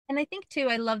And I think too,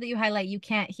 I love that you highlight you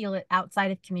can't heal it outside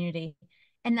of community.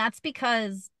 And that's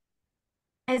because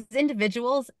as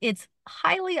individuals, it's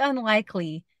highly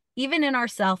unlikely, even in our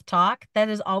self-talk, that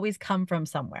has always come from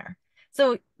somewhere.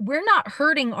 So we're not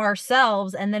hurting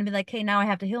ourselves and then be like, hey, now I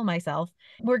have to heal myself.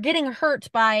 We're getting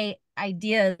hurt by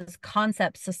ideas,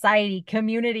 concepts, society,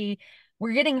 community.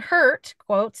 We're getting hurt,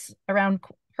 quotes around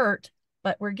hurt,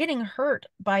 but we're getting hurt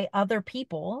by other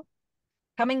people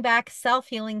coming back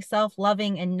self-healing,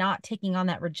 self-loving, and not taking on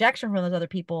that rejection from those other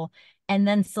people, and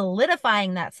then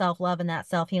solidifying that self-love and that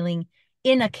self-healing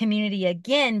in a community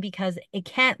again, because it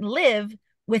can't live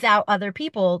without other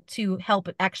people to help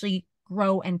it actually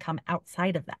grow and come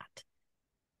outside of that.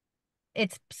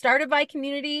 It's started by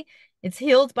community, it's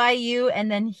healed by you,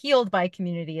 and then healed by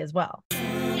community as well.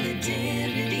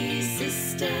 Solidarity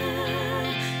sister,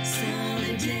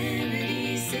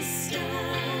 solidarity sister.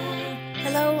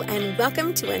 Hello and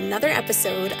welcome to another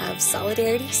episode of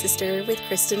Solidarity Sister with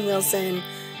Kristen Wilson.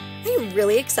 I am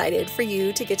really excited for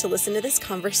you to get to listen to this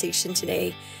conversation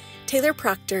today. Taylor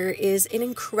Proctor is an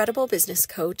incredible business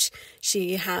coach.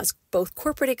 She has both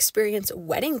corporate experience,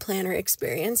 wedding planner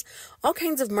experience, all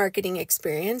kinds of marketing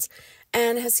experience,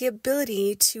 and has the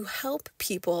ability to help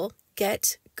people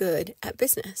get good at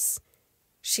business.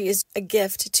 She is a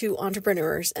gift to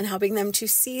entrepreneurs and helping them to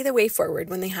see the way forward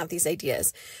when they have these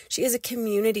ideas. She is a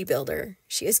community builder.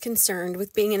 She is concerned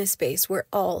with being in a space where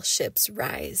all ships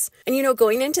rise. And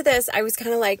going into this, I was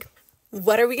kind of like,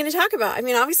 what are we going to talk about? I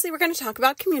mean, obviously, we're going to talk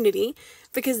about community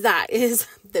because that is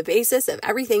the basis of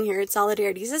everything here at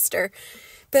Solidarity Sister.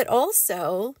 But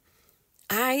also,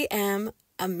 I am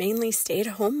a mainly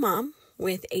stay-at-home mom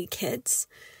with 8 kids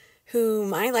who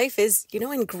my life is,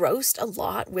 engrossed a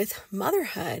lot with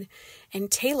motherhood.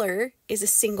 And Taylor is a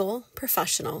single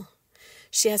professional.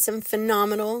 She has some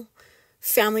phenomenal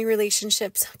family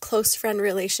relationships, close friend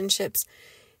relationships,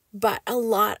 but a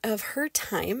lot of her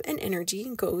time and energy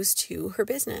goes to her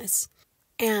business.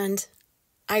 And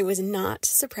I was not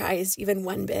surprised even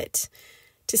one bit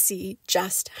to see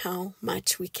just how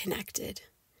much we connected.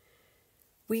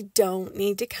 We don't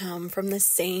need to come from the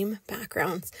same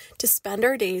backgrounds to spend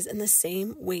our days in the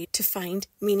same way to find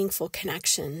meaningful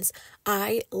connections.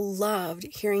 I loved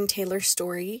hearing Taylor's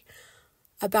story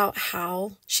about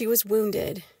how she was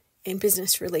wounded in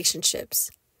business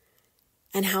relationships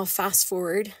and how fast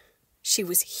forward she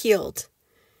was healed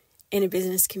in a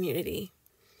business community.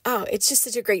 Oh, it's just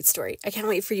such a great story. I can't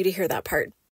wait for you to hear that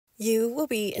part. You will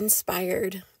be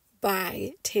inspired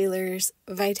by Taylor's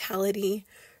vitality,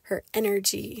 her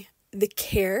energy, the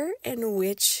care in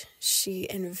which she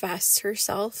invests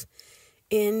herself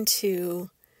into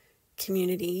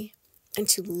community and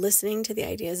to listening to the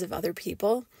ideas of other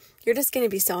people. You're just going to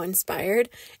be so inspired,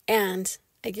 and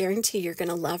I guarantee you're going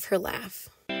to love her laugh.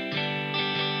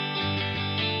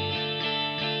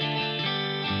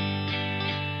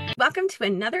 Welcome to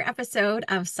another episode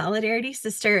of Solidarity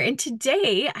Sister, and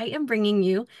today I am bringing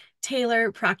you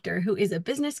Taylor Proctor, who is a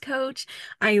business coach.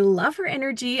 I love her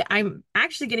energy. I'm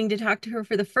actually getting to talk to her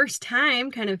for the first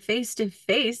time, kind of face to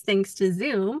face, thanks to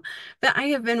Zoom, but I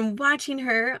have been watching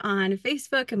her on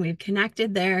Facebook and we've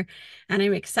connected there, and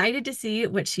I'm excited to see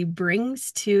what she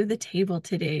brings to the table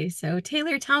today. So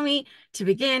Taylor, tell me to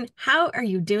begin, how are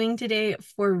you doing today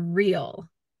for real?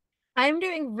 I'm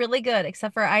doing really good,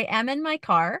 except for I am in my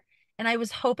car and I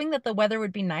was hoping that the weather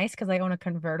would be nice because I own a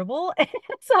convertible.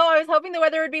 So I was hoping the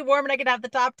weather would be warm and I could have the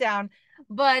top down.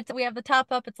 But we have the top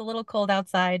up. It's a little cold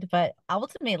outside, but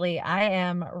ultimately I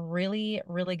am really,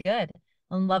 really good.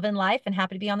 I'm loving life and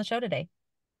happy to be on the show today.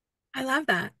 I love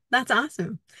that. That's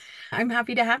awesome. I'm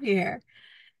happy to have you here.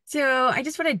 So I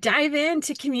just want to dive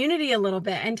into community a little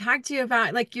bit and talk to you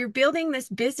about, like, you're building this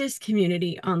business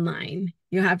community online.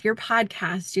 You have your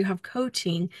podcast, you have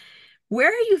coaching. Where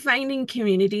are you finding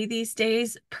community these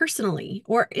days personally?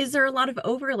 Or is there a lot of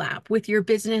overlap with your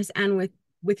business and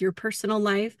with your personal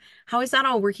life? How is that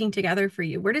all working together for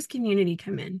you? Where does community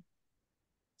come in?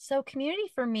 So community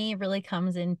for me really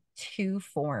comes in two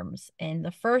forms. And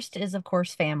the first is, of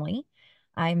course, family.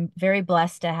 I'm very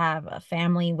blessed to have a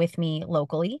family with me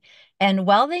locally. And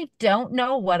while they don't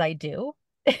know what I do,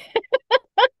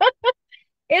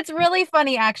 it's really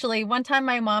funny, actually. One time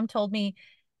my mom told me,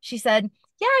 she said,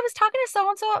 yeah, I was talking to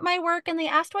so-and-so at my work and they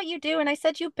asked what you do. And I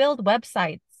said, you build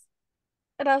websites.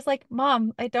 And I was like,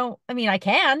 Mom, I mean, I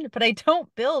can, but I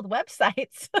don't build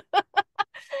websites.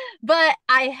 But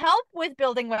I help with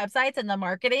building websites and the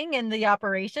marketing and the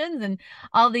operations and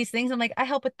all these things. I'm like, I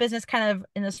help with business kind of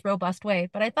in this robust way.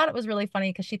 But I thought it was really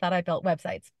funny because she thought I built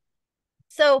websites.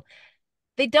 So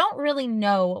they don't really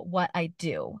know what I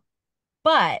do,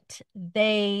 but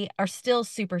they are still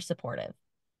super supportive.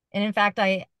 And in fact,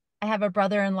 I have a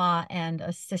brother-in-law and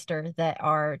a sister that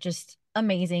are just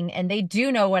amazing, and they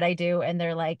do know what I do, and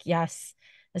they're like, yes,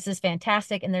 this is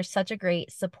fantastic. And there's such a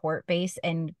great support base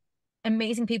and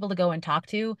amazing people to go and talk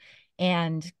to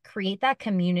and create that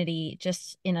community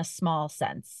just in a small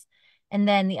sense. And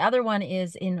then the other one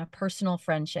is in a personal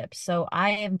friendship. So I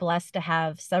am blessed to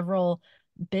have several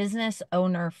business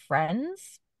owner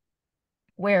friends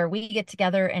where we get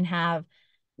together and have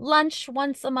lunch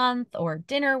once a month or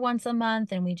dinner once a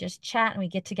month and we just chat and we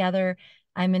get together.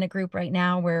 I'm in a group right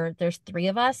now where there's three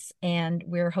of us and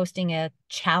we're hosting a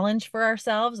challenge for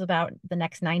ourselves about the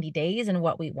next 90 days and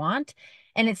what we want.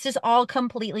 And it's just all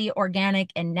completely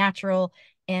organic and natural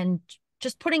and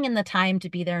just putting in the time to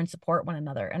be there and support one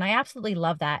another. And I absolutely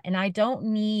love that. And I don't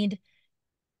need,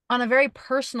 on a very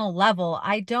personal level,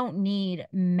 I don't need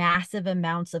massive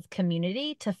amounts of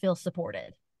community to feel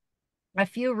supported. A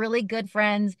few really good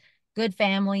friends, good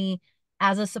family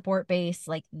as a support base,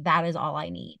 like that is all I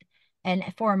need. And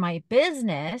for my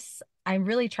business, I'm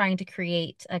really trying to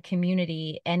create a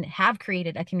community and have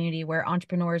created a community where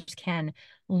entrepreneurs can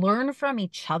learn from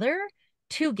each other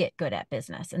to get good at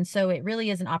business. And so it really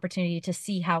is an opportunity to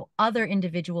see how other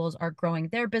individuals are growing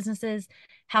their businesses,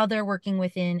 how they're working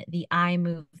within the I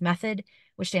move method,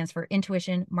 which stands for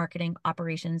intuition, marketing,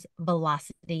 operations,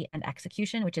 velocity, and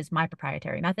execution, which is my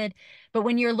proprietary method. But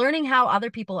when you're learning how other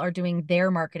people are doing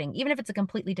their marketing, even if it's a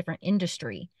completely different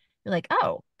industry, you're like,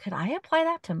 oh, could I apply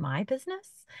that to my business?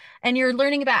 And you're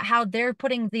learning about how they're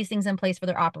putting these things in place for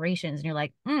their operations. And you're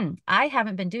like, I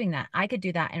haven't been doing that. I could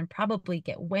do that and probably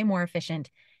get way more efficient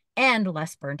and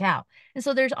less burnt out. And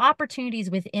so there's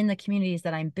opportunities within the communities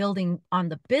that I'm building on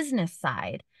the business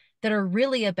side that are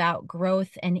really about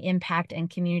growth and impact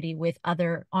and community with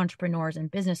other entrepreneurs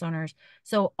and business owners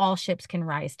so all ships can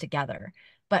rise together.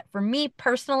 But for me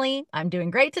personally, I'm doing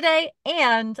great today.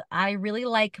 And I really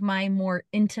like my more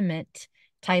intimate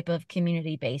type of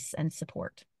community base and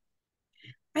support.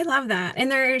 I love that. And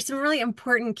there are some really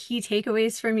important key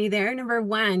takeaways for me there. Number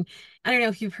one, I don't know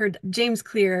if you've heard James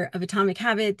Clear of Atomic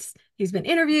Habits. He's been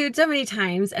interviewed so many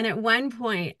times. And at one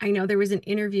point, I know there was an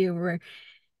interview where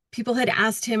people had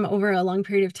asked him over a long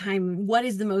period of time, what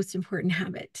is the most important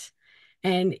habit?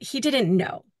 And he didn't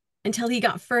know until he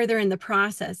got further in the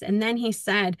process. And then he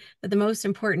said that the most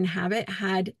important habit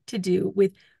had to do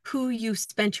with who you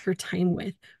spent your time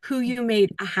with, who you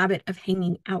made a habit of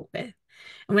hanging out with.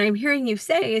 And what I'm hearing you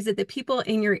say is that the people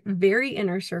in your very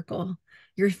inner circle,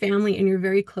 your family and your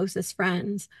very closest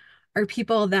friends, are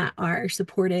people that are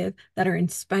supportive, that are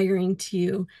inspiring to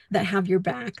you, that have your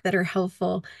back, that are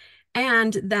helpful,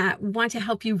 and that want to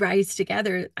help you rise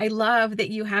together. I love that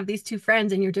you have these two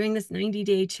friends and you're doing this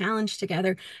 90-day challenge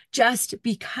together just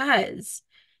because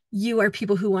you are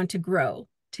people who want to grow Mhm.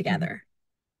 together.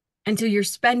 And so you're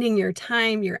spending your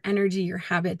time, your energy, your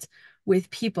habits with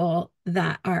people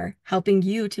that are helping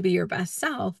you to be your best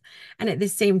self. And at the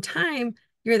same time,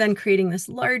 you're then creating this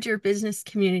larger business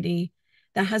community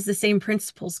that has the same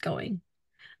principles going.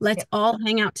 Let's Yep. all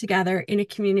hang out together in a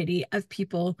community of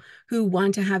people who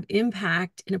want to have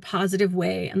impact in a positive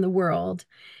way in the world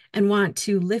and want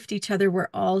to lift each other where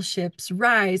all ships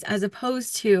rise, as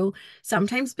opposed to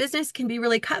sometimes business can be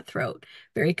really cutthroat,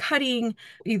 very cutting,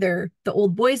 either the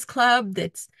old boys club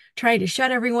that's trying to shut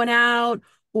everyone out,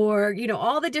 or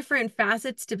all the different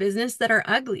facets to business that are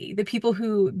ugly, the people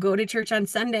who go to church on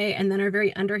Sunday and then are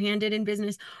very underhanded in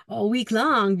business all week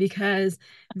long because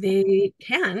they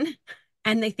can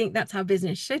and they think that's how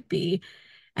business should be.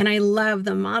 And I love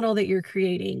the model that you're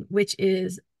creating, which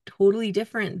is totally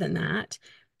different than that,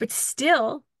 but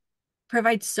still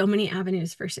provides so many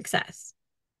avenues for success.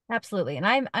 Absolutely.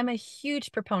 And I'm a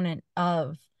huge proponent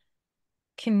of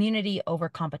community over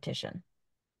competition,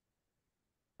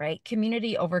 right?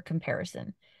 Community over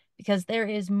comparison, because there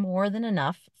is more than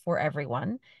enough for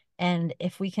everyone. And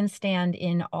if we can stand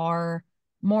in our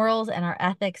morals and our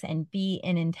ethics and be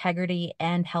in integrity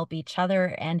and help each other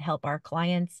and help our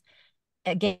clients,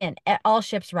 again, all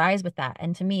ships rise with that.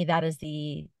 And to me, that is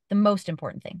the most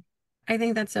important thing. I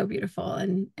think that's so beautiful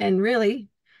and really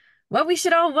what we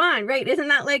should all want, right? Isn't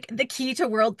that like the key to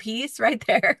world peace right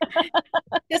there?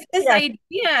 Just this Yes.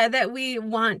 idea that we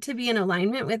want to be in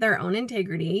alignment with our own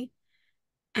integrity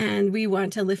and we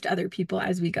want to lift other people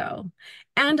as we go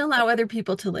and allow other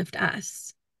people to lift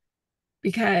us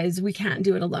because we can't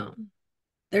do it alone.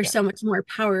 There's Yeah. so much more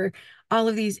power. All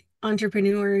of these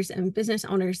entrepreneurs and business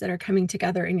owners that are coming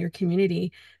together in your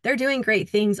community, they're doing great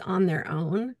things on their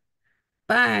own.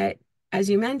 But as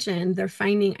you mentioned, they're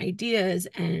finding ideas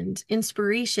and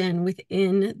inspiration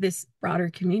within this broader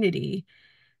community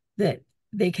that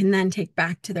they can then take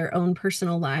back to their own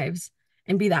personal lives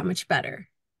and be that much better.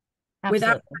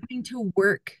 without Absolutely. having to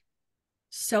work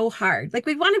so hard. Like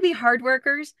we want to be hard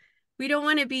workers. We don't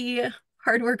want to be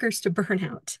hard workers to burn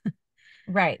out.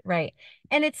 Right, right.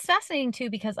 And it's fascinating too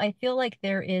because I feel like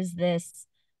there is this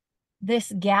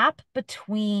gap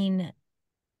between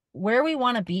where we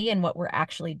want to be and what we're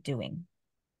actually doing,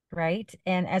 right?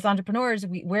 And as entrepreneurs,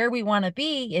 where we want to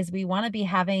be is we want to be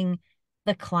having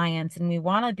the clients and we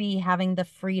want to be having the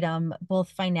freedom both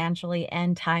financially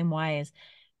and time wise.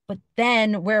 But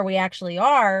then where we actually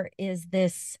are is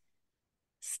this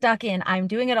stuck in, I'm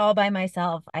doing it all by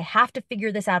myself. I have to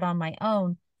figure this out on my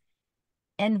own.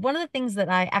 And one of the things that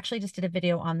I actually just did a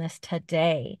video on this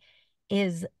today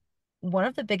is one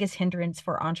of the biggest hindrance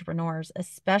for entrepreneurs,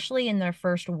 especially in their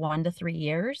first 1 to 3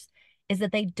 years, is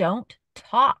that they don't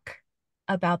talk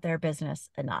about their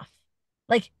business enough,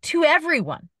 like to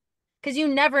everyone. Because you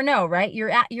never know, right? You're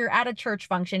at a church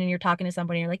function and you're talking to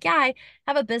somebody, and you're like, yeah, I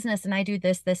have a business and I do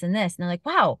this, this, and this. And they're like,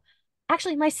 wow,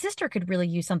 actually, my sister could really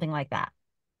use something like that.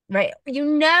 Right. You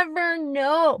never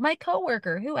know. My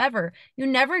coworker, whoever, you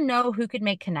never know who could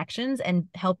make connections and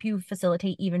help you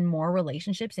facilitate even more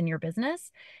relationships in your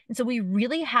business. And so we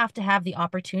really have to have the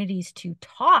opportunities to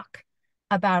talk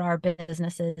about our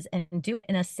businesses and do it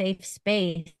in a safe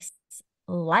space,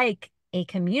 like a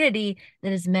community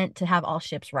that is meant to have all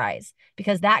ships rise,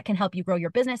 because that can help you grow your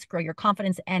business, grow your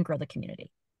confidence, and grow the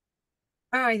community.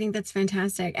 Oh, I think that's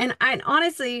fantastic. And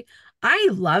honestly, I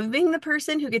love being the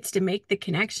person who gets to make the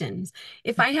connections.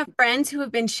 If I have friends who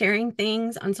have been sharing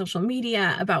things on social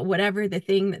media about whatever the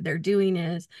thing that they're doing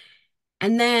is,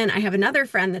 and then I have another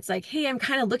friend that's like, hey, I'm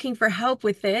kind of looking for help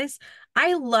with this.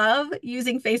 I love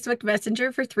using Facebook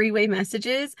Messenger for three-way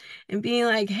messages and being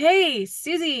like, hey,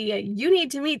 Susie, you need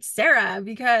to meet Sarah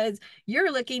because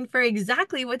you're looking for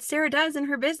exactly what Sarah does in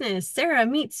her business. Sarah,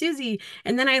 meet Susie.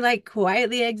 And then I like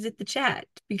quietly exit the chat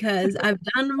because I've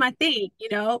done my thing,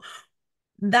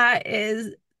 That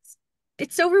is,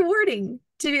 it's so rewarding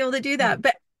to be able to do Yeah. that.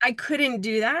 But I couldn't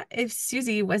do that if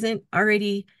Susie wasn't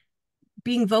already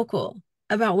being vocal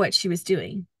about what she was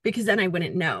doing because then I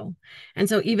wouldn't know. And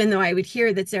so even though I would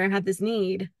hear that Sarah had this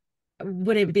need, I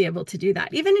wouldn't be able to do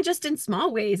that. Even just in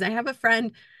small ways. I have a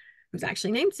friend who's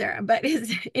actually named Sarah, but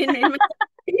is in my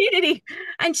community.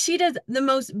 And she does the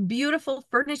most beautiful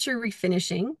furniture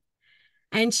refinishing.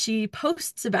 And she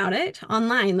posts about it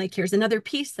online. Like, here's another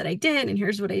piece that I did, and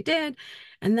here's what I did.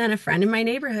 And then a friend in my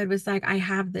neighborhood was like, I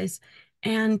have this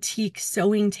antique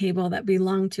sewing table that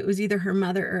belonged to, it was either her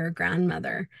mother or her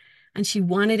grandmother. And she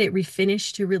wanted it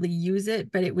refinished to really use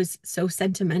it, but it was so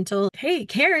sentimental. Hey,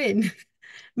 Karen,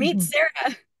 meet Mhm.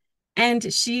 Sarah.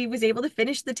 And she was able to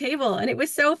finish the table. And it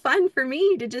was so fun for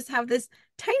me to just have this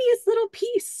tiniest little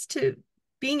piece to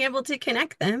being able to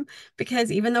connect them because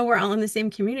even though we're all in the same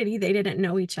community, they didn't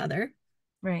know each other.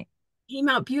 Right. Came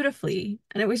out beautifully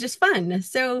and it was just fun.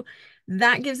 So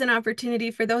that gives an opportunity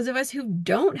for those of us who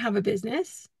don't have a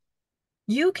business.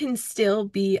 You can still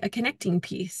be a connecting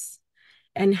piece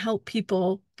and help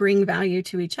people bring value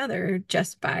to each other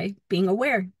just by being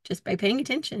aware, just by paying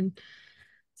attention. A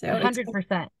So it's,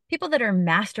 100%. People that are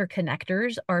master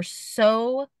connectors are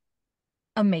so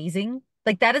amazing.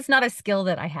 Like that is not a skill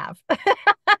that I have.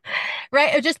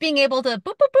 Right? Of just being able to boop,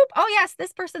 boop, boop. Oh, yes,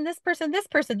 this person, this person, this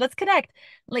person, let's connect.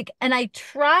 Like, and I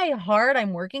try hard,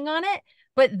 I'm working on it,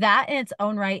 but that in its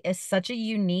own right is such a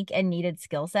unique and needed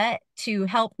skill set to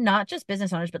help not just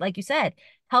business owners, but like you said,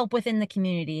 help within the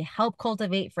community, help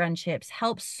cultivate friendships,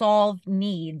 help solve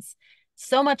needs.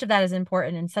 So much of that is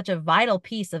important and such a vital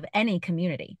piece of any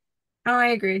community. oh, I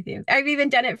agree with you. I've even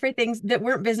done it for things that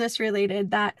weren't business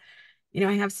related that,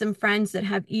 I have some friends that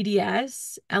have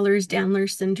EDS, Ehlers-Danlos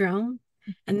syndrome,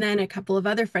 and then a couple of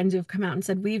other friends who have come out and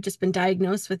said, we've just been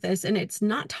diagnosed with this and it's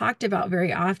not talked about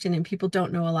very often and people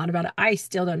don't know a lot about it. I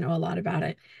still don't know a lot about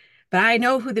it, but I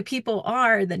know who the people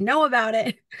are that know about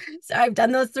it. So I've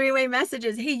done those three-way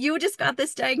messages. Hey, you just got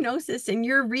this diagnosis and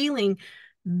you're reeling.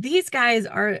 These guys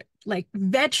are like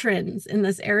veterans in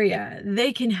this area.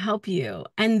 They can help you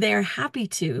and they're happy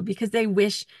to because they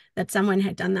wish that someone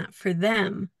had done that for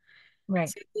them. Right.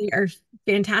 So they are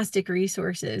fantastic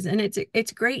resources and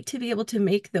it's great to be able to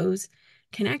make those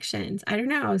connections. I don't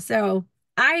know. So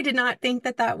I did not think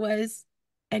that that was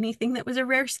anything that was a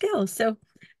rare skill. So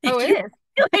Oh, thank it you is.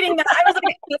 for highlighting that. I was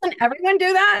like, doesn't everyone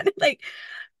do that? Like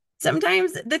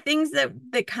sometimes the things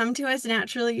that come to us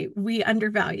naturally, we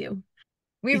undervalue.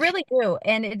 We really do.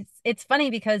 And it's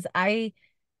funny because I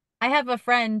have a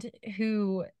friend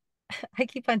who I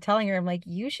keep on telling her, I'm like,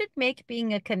 you should make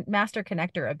being a master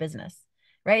connector a business,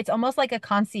 right? It's almost like a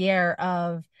concierge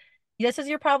of this is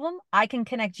your problem. I can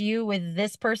connect you with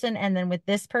this person and then with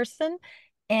this person.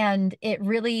 And it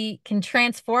really can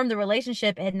transform the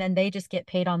relationship. And then they just get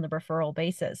paid on the referral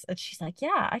basis. And she's like,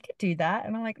 yeah, I could do that.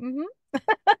 And I'm like, mm-hmm.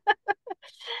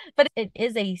 But it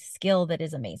is a skill that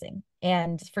is amazing.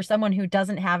 And for someone who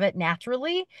doesn't have it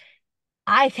naturally,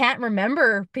 I can't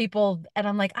remember people. And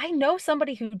I'm like, I know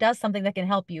somebody who does something that can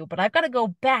help you, but I've got to go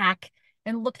back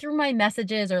and look through my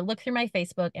messages or look through my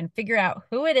Facebook and figure out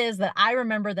who it is that I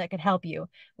remember that could help you.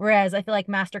 Whereas I feel like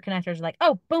master connectors are like,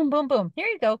 oh, boom, boom, boom. Here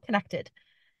you go, connected.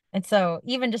 And so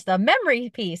even just a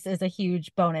memory piece is a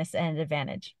huge bonus and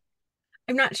advantage.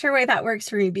 I'm not sure why that works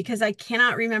for me because I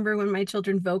cannot remember when my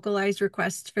children vocalized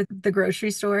requests for the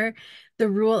grocery store. The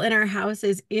rule in our house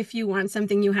is if you want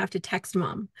something, you have to text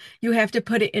mom. You have to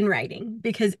put it in writing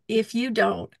because if you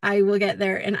don't, I will get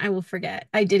there and I will forget.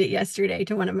 I did it yesterday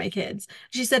to one of my kids.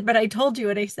 She said, but I told you.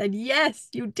 And I said, yes,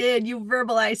 you did. You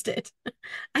verbalized it.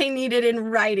 I need it in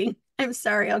writing. I'm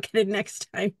sorry. I'll get it next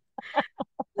time.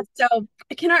 So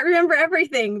I cannot remember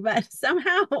everything, but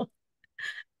somehow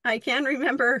I can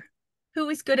remember who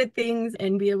is good at things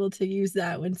and be able to use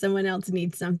that when someone else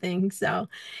needs something. So,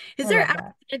 is I there love ever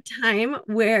that. been a time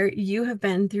where you have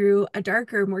been through a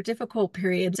darker, more difficult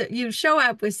period? So you show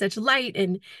up with such light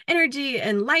and energy,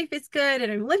 and life is good,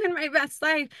 and I'm living my best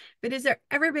life. But has there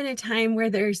ever been a time where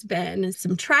there's been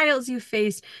some trials you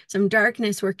faced, some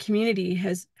darkness where community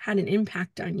has had an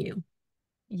impact on you?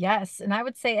 Yes. And I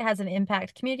would say it has an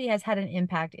impact. Community has had an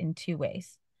impact in two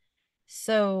ways.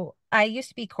 So I used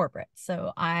to be corporate.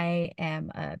 So I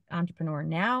am an entrepreneur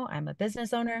now. I'm a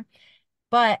business owner,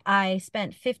 but I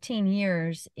spent 15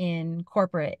 years in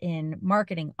corporate in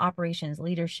marketing, operations,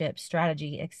 leadership,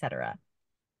 strategy, etc.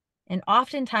 And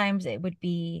oftentimes it would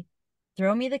be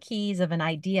throw me the keys of an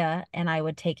idea and I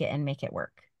would take it and make it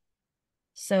work.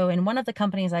 So in one of the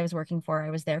companies I was working for,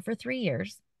 I was there for 3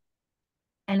 years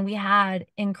and we had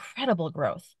incredible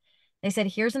growth. They said,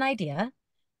 here's an idea.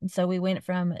 And so we went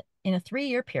from, in a 3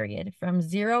 year period, from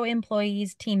 0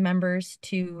 employees, team members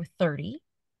to 30,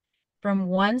 from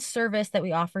one service that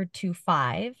we offered to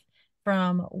five,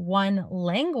 from one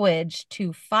language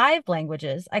to 5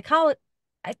 languages. I kind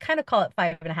of call it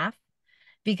five and a half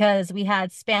because we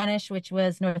had Spanish, which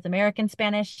was North American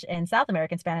Spanish and South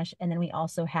American Spanish. And then we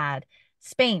also had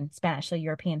Spain Spanish, so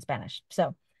European Spanish.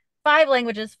 So 5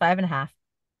 languages, five and a half.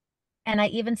 And I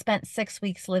even spent 6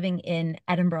 weeks living in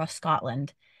Edinburgh,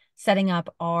 Scotland, setting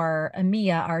up our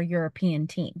EMEA, our European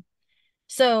team.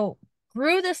 So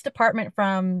grew this department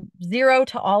from zero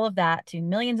to all of that to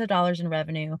millions of dollars in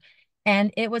revenue.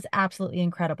 And it was absolutely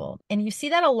incredible. And you see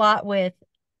that a lot with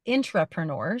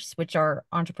intrapreneurs, which are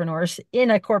entrepreneurs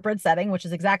in a corporate setting, which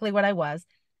is exactly what I was,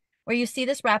 where you see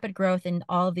this rapid growth and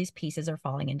all of these pieces are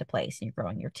falling into place. You're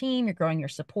growing your team, you're growing your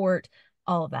support,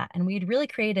 all of that. And we'd really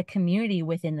create a community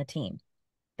within the team.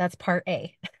 That's part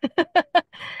A.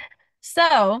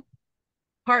 So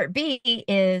part B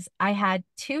is I had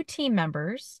 2 team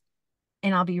members,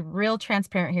 and I'll be real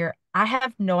transparent here. I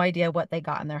have no idea what they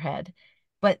got in their head,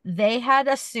 but they had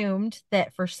assumed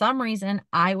that for some reason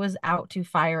I was out to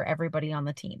fire everybody on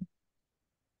the team.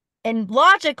 And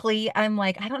logically, I'm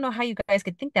like, I don't know how you guys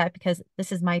could think that because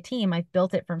this is my team. I've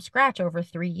built it from scratch over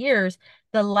 3 years.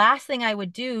 The last thing I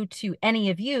would do to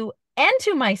any of you and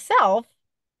to myself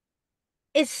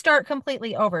is start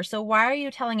completely over. So why are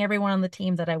you telling everyone on the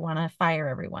team that I want to fire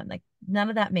everyone? Like none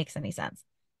of that makes any sense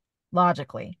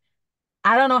logically.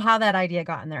 I don't know how that idea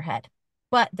got in their head,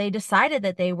 but they decided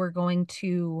that they were going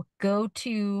to go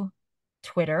to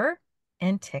Twitter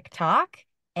and TikTok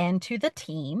and to the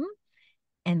team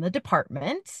and the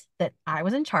department that I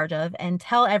was in charge of and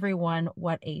tell everyone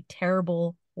what a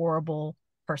terrible, horrible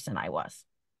person I was.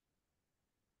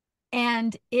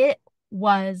 And it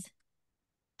was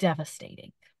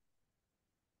devastating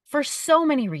for so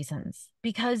many reasons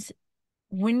because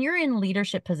when you're in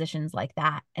leadership positions like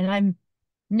that, and I'm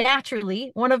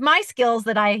naturally one of my skills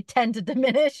that I tend to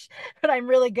diminish, but I'm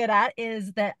really good at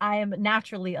is that I am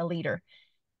naturally a leader.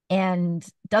 And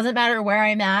doesn't matter where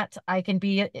I'm at, I can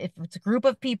be, if it's a group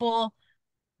of people,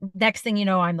 next thing you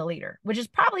know, I'm the leader, which is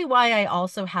probably why I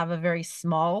also have a very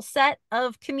small set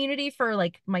of community for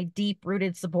like my deep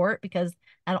rooted support because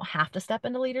I don't have to step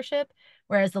into leadership.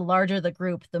 Whereas the larger the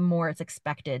group, the more it's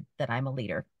expected that I'm a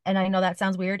leader. And I know that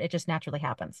sounds weird. It just naturally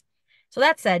happens. So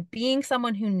that said, being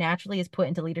someone who naturally is put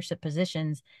into leadership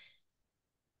positions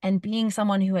and being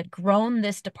someone who had grown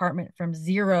this department from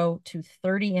 0 to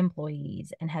 30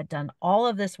 employees and had done all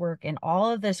of this work and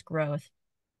all of this growth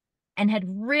and had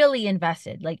really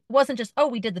invested. Like, it wasn't just, oh,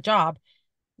 we did the job,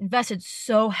 invested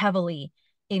so heavily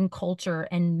in culture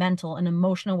and mental and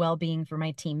emotional well being for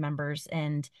my team members.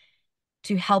 And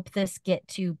to help this get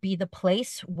to be the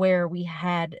place where we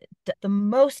had the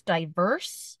most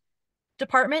diverse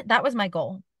department. That was my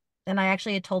goal. And I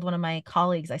actually had told one of my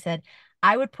colleagues, I said,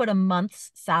 I would put a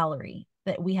month's salary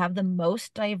that we have the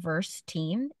most diverse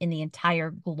team in the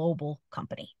entire global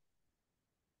company.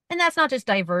 And that's not just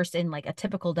diverse in like a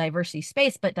typical diversity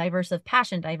space, but diverse of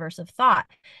passion, diverse of thought.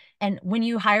 And when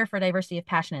you hire for diversity of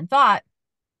passion and thought,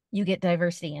 you get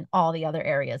diversity in all the other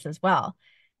areas as well.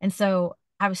 And so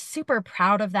I was super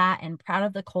proud of that and proud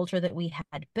of the culture that we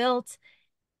had built.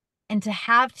 And to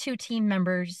have two team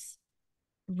members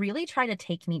really try to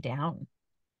take me down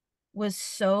was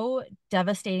so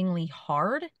devastatingly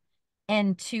hard.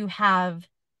 And to have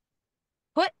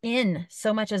put in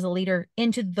so much as a leader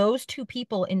into those two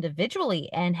people individually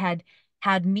and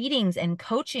had meetings and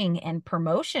coaching and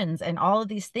promotions and all of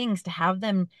these things to have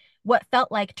them what felt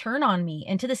like turn on me.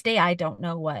 And to this day, I don't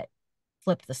know what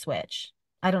flipped the switch.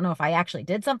 I don't know if I actually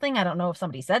did something. I don't know if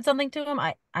somebody said something to him.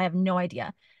 I have no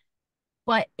idea.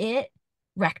 But it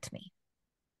wrecked me.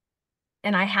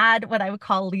 And I had what I would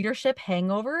call leadership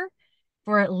hangover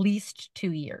for at least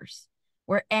 2 years,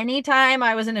 where anytime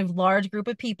I was in a large group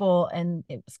of people and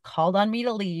it was called on me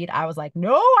to lead, I was like,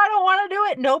 no, I don't want to do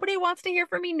it. Nobody wants to hear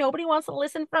from me. Nobody wants to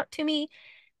listen to me.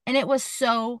 And it was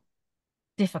so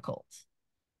difficult.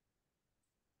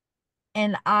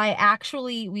 And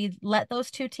we let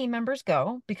those two team members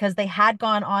go because they had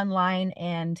gone online,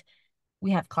 and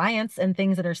we have clients and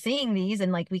things that are seeing these,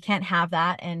 and like we can't have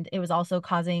that. And it was also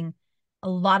causing a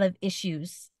lot of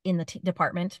issues in the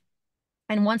department.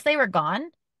 And once they were gone,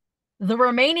 the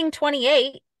remaining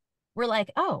 28 were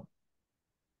like, oh,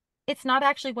 it's not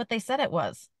actually what they said it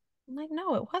was. I'm like,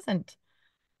 no, it wasn't.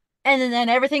 And then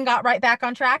everything got right back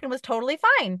on track and was totally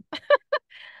fine.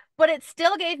 But it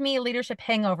still gave me a leadership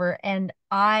hangover. And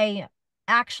I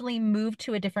actually moved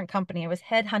to a different company. I was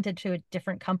headhunted to a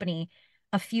different company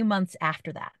a few months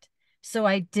after that. So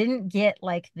I didn't get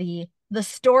like the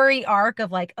story arc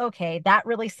of like, okay, that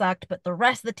really sucked, but the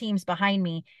rest of the teams behind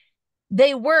me,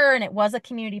 they were, and it was a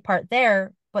community part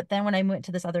there. But then when I went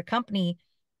to this other company,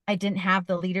 I didn't have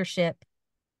the leadership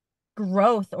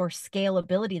growth or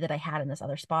scalability that I had in this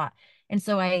other spot. And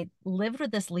so I lived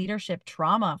with this leadership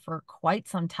trauma for quite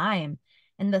some time.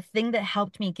 And the thing that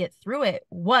helped me get through it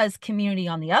was community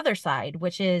on the other side,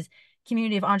 which is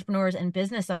community of entrepreneurs and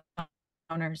business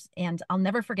owners. And I'll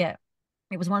never forget,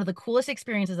 it was one of the coolest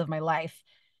experiences of my life.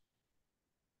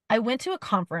 I went to a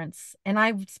conference, and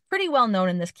I was pretty well known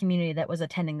in this community that was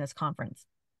attending this conference.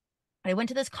 I went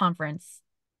to this conference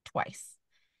twice,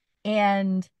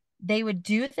 and they would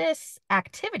do this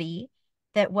activity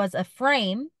that was a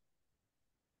frame,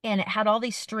 and it had all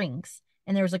these strings,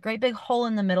 and there was a great big hole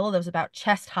in the middle that was about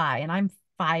chest high, and I'm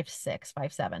 5'6",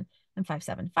 5'7". I'm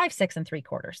 5'7", 5'6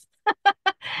 3/4.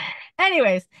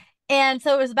 Anyways, and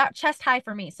so it was about chest high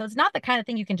for me. So it's not the kind of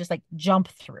thing you can just like jump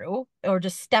through or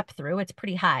just step through. It's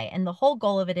pretty high. And the whole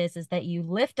goal of it is that you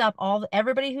lift up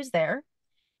everybody who's there,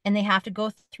 and they have to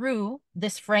go through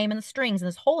this frame and the strings and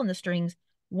this hole in the strings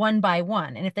one by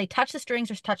one. And if they touch the strings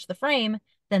or touch the frame,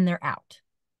 then they're out.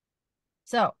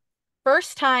 So,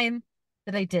 first time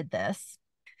that I did this,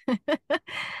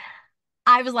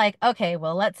 I was like, okay,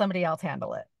 well, let somebody else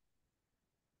handle it.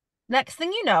 Next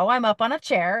thing you know, I'm up on a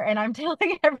chair and I'm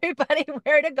telling everybody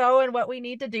where to go and what we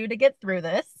need to do to get through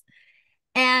this.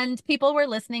 And people were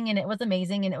listening, and it was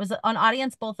amazing. And it was an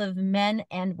audience both of men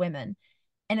and women.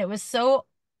 And it was so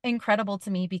incredible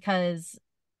to me because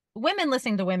women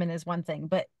listening to women is one thing,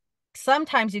 but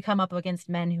sometimes you come up against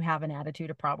men who have an attitude,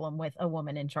 a problem with a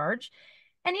woman in charge.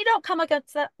 And you don't come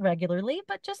against that regularly,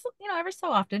 but just, every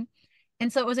so often.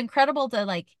 And so it was incredible to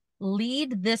like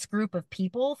lead this group of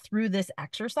people through this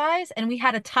exercise. And we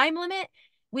had a time limit.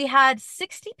 We had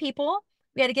 60 people.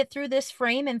 We had to get through this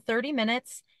frame in 30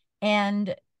 minutes,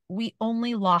 and we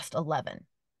only lost 11,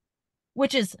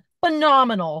 which is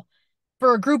phenomenal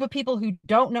for a group of people who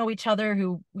don't know each other,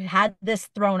 who had this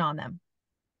thrown on them.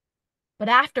 But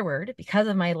afterward, because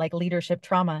of my like leadership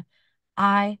trauma,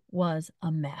 I was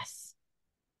a mess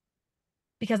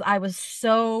because I was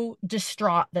so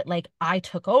distraught that like I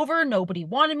took over. Nobody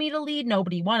wanted me to lead.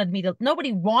 Nobody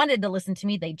wanted to listen to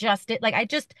me. They just did. Like I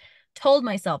just told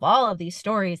myself all of these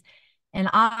stories, and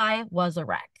I was a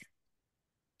wreck.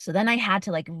 So then I had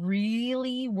to like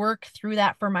really work through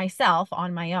that for myself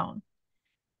on my own.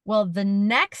 Well, the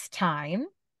next time,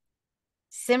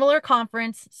 similar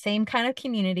conference, same kind of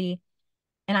community.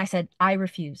 And I said, I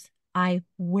refuse. I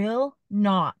will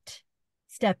not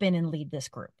step in and lead this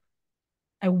group.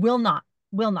 I will not,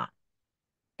 will not.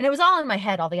 And it was all in my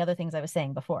head, all the other things I was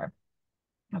saying before.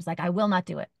 I was like, I will not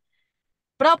do it,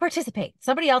 but I'll participate.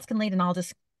 Somebody else can lead, and I'll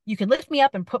just You can lift me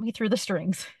up and put me through the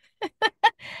strings.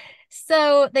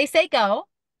 So they say go.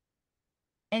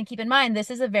 And keep in mind,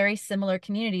 this is a very similar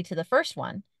community to the first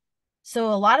one.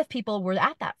 So a lot of people were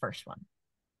at that first one.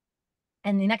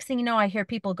 And the next thing you know, I hear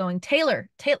people going, Taylor,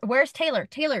 Taylor, where's Taylor?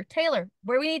 Taylor, Taylor,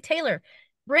 where we need Taylor.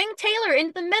 Bring Taylor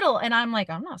into the middle. And I'm like,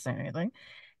 I'm not saying anything.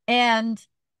 And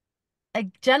a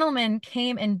gentleman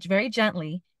came and very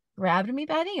gently grabbed me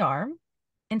by the arm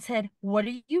and said, what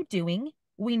are you doing?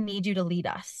 We need you to lead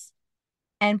us.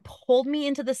 And pulled me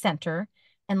into the center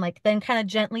and like then kind of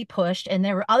gently pushed. And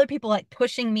there were other people like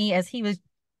pushing me as he was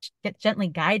gently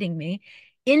guiding me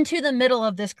into the middle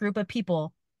of this group of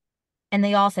people. And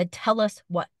they all said, tell us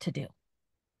what to do.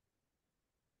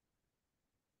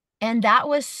 And that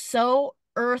was so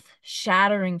earth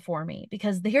shattering for me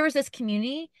because here was this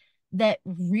community that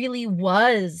really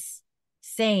was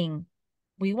saying,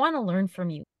 we want to learn from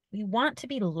you. We want to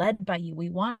be led by you. We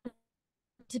want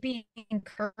to be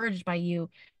encouraged by you.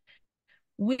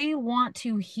 We want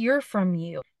to hear from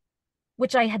you,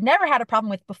 which I had never had a problem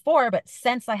with before. But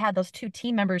since I had those two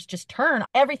team members just turn,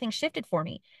 everything shifted for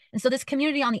me. And so this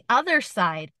community on the other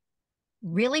side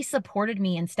really supported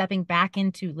me in stepping back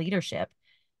into leadership.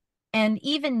 And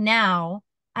even now,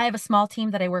 I have a small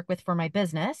team that I work with for my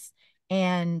business,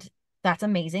 and that's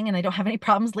amazing. And I don't have any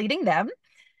problems leading them.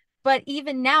 But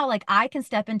even now, like I can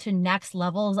step into next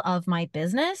levels of my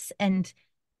business and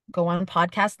go on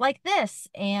podcasts like this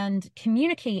and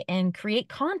communicate and create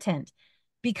content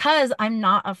because I'm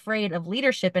not afraid of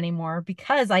leadership anymore,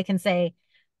 because I can say,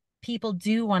 people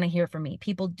do want to hear from me.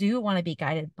 People do want to be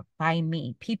guided by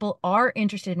me. People are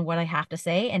interested in what I have to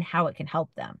say and how it can help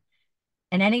them.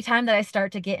 And anytime that I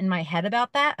start to get in my head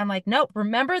about that, I'm like, nope,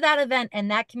 remember that event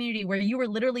and that community where you were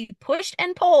literally pushed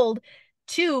and pulled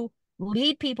to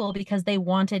lead people because they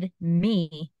wanted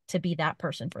me to be that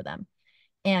person for them.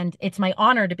 And it's my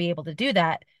honor to be able to do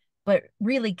that. But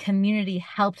really, community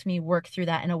helped me work through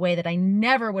that in a way that I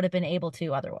never would have been able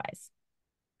to otherwise.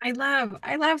 I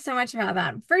love so much about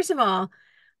that. First of all,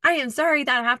 I am sorry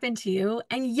that happened to you.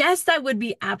 And yes, that would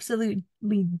be absolutely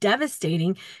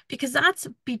devastating because that's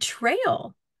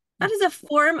betrayal. That is a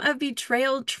form of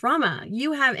betrayal trauma.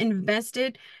 You have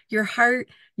invested your heart,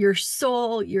 your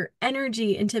soul, your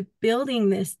energy into building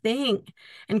this thing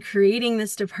and creating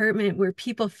this department where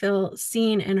people feel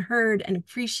seen and heard and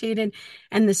appreciated,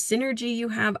 and the synergy you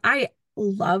have. I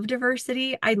love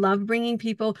diversity. I love bringing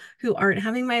people who aren't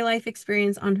having my life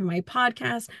experience onto my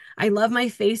podcast. I love my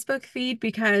Facebook feed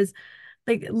because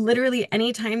like literally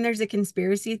anytime there's a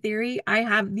conspiracy theory, I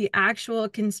have the actual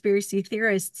conspiracy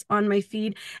theorists on my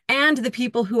feed and the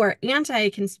people who are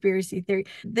anti-conspiracy theory.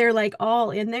 They're like all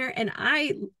in there. And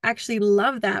I actually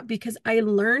love that because I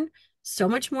learn so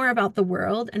much more about the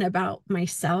world and about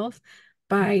myself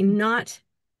by not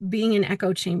being in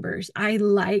echo chambers. I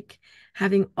like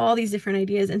having all these different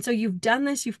ideas. And so you've done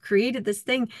this, you've created this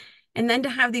thing. And then to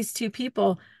have these two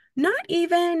people not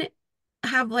even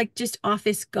have like just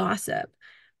office gossip,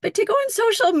 but to go on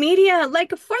social media,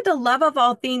 like for the love of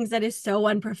all things, that is so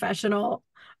unprofessional.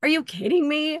 Are you kidding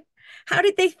me? How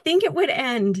did they think it would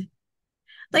end?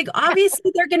 Like,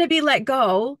 obviously, they're going to be let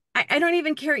go. I don't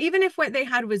even care, even if what they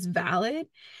had was valid.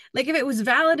 Like, if it was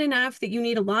valid enough that you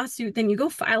need a lawsuit, then you go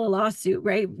file a lawsuit,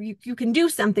 right? You can do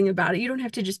something about it. You don't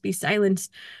have to just be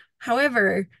silenced.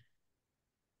 However,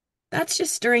 that's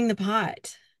just stirring the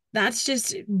pot. That's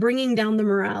just bringing down the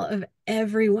morale of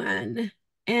everyone.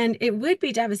 And it would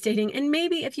be devastating. And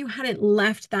maybe if you hadn't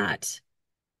left that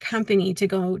company to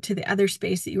go to the other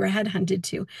space that you were headhunted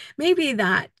to, maybe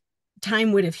that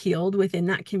time would have healed within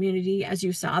that community as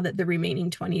you saw that the remaining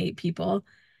 28 people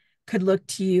could look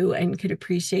to you and could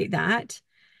appreciate that.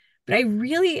 But I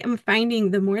really am finding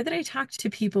the more that I talk to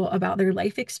people about their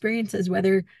life experiences,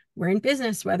 whether we're in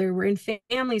business, whether we're in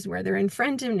families, whether in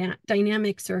friend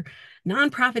dynamics or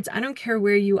nonprofits, I don't care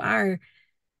where you are,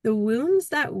 the wounds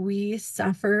that we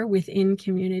suffer within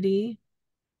community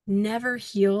never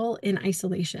heal in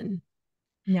isolation.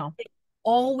 No. They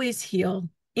always heal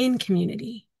in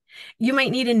community. You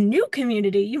might need a new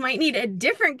community. You might need a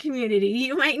different community.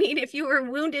 You might need, if you were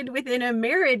wounded within a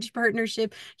marriage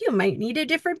partnership, you might need a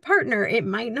different partner. It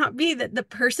might not be that the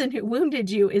person who wounded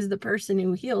you is the person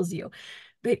who heals you.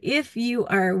 But if you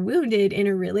are wounded in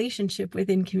a relationship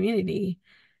within community,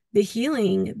 the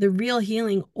healing, the real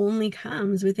healing only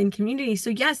comes within community.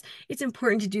 So yes, it's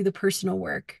important to do the personal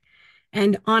work.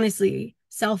 And honestly,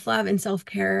 self-love and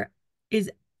self-care is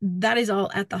that is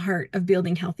all at the heart of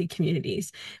building healthy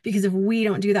communities. Because if we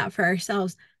don't do that for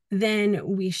ourselves, then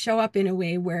we show up in a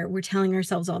way where we're telling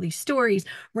ourselves all these stories.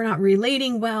 We're not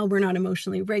relating well. We're not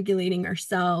emotionally regulating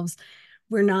ourselves.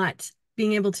 We're not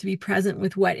being able to be present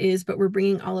with what is, but we're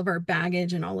bringing all of our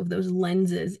baggage and all of those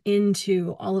lenses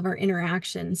into all of our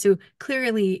interactions. So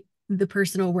clearly, the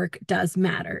personal work does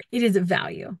matter. It is a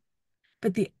value,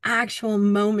 but the actual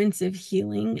moments of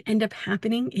healing end up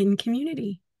happening in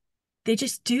community. They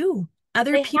just do.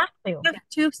 Other They people have to.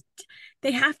 have to,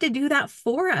 they have to do that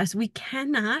for us. We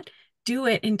cannot do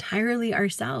it entirely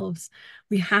ourselves.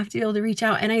 We have to be able to reach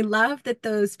out. And I love that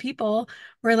those people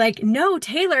were like, no,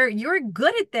 Taylor, you're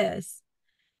good at this.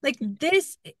 Like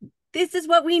this is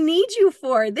what we need you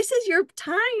for. This is your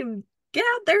time. Get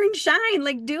out there and shine,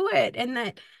 like do it.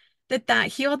 And that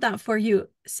healed that for you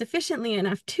sufficiently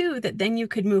enough too, that then you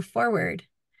could move forward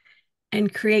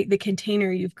and create the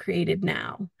container you've created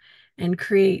now and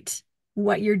create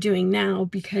what you're doing now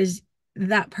because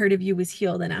that part of you was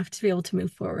healed enough to be able to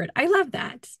move forward. I love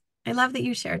that. I love that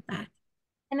you shared that.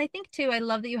 And I think too, I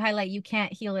love that you highlight you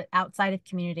can't heal it outside of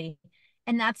community.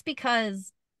 And that's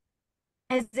because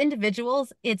as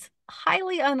individuals, it's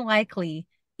highly unlikely,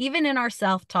 even in our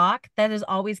self talk, that has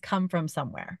always come from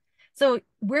somewhere. So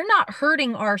we're not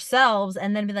hurting ourselves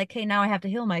and then be like, hey, now I have to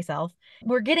heal myself.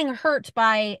 We're getting hurt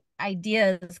by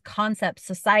ideas, concepts,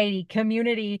 society,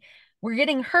 community. We're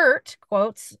getting hurt,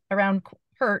 quotes around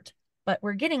hurt, but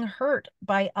we're getting hurt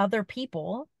by other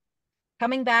people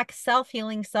coming back,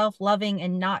 self-healing, self-loving,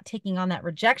 and not taking on that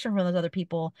rejection from those other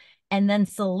people, and then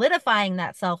solidifying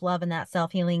that self-love and that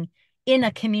self-healing in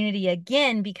a community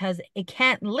again, because it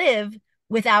can't live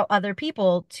without other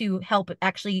people to help it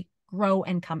actually grow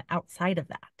and come outside of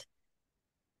that.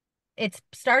 It's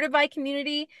started by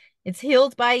community, it's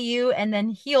healed by you, and then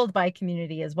healed by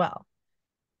community as well.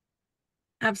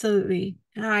 Absolutely.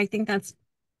 I think that's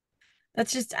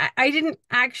just I didn't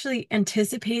actually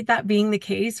anticipate that being the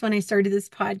case when I started this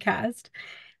podcast,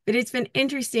 but it's been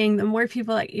interesting. The more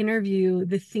people I interview,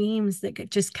 the themes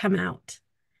that just come out.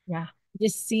 Yeah.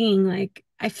 Just seeing like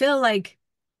I feel like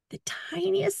the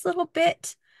tiniest little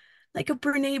bit like a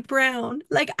Brene Brown.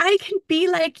 Like I can be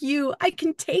like you. I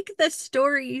can take the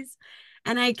stories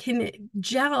and I can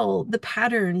gel the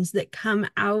patterns that come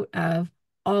out of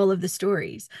all of the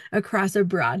stories across a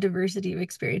broad diversity of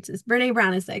experiences. Brene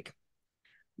Brown is like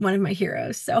one of my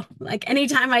heroes. So like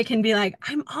anytime I can be like,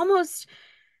 I'm almost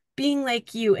being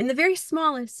like you in the very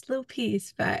smallest little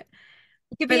piece, You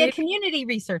could but be a it community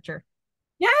researcher.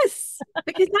 yes,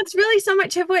 because that's really so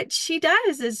much of what she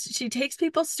does is she takes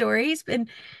people's stories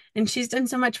and she's done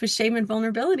so much with shame and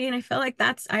vulnerability. And I feel like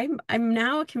I'm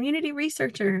now a community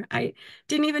researcher. I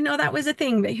didn't even know that was a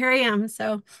thing, but here I am.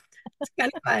 So it's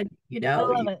kind of fun, you I know.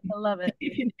 love it. I love it.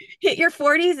 You can hit your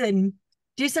 40s and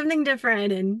do something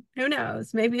different. And who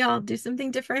knows, maybe I'll do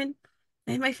something different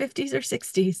in my 50s or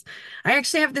 60s. I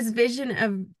actually have this vision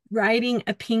of riding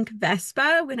a pink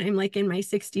Vespa when I'm like in my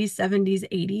 60s, 70s,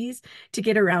 80s to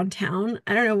get around town.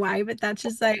 I don't know why, but that's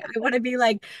just like, I want to be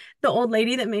like the old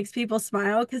lady that makes people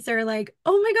smile because they're like,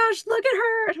 oh my gosh, look at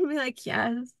her. And I'll be like,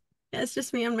 yes, yeah, it's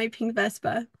just me on my pink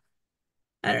Vespa.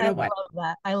 I don't I know why. love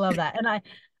that. I love that. And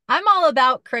I'm all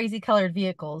about crazy colored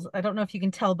vehicles. I don't know if you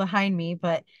can tell behind me,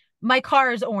 but my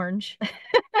car is orange.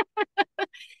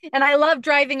 And I love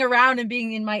driving around and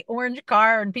being in my orange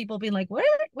car and people being like, what's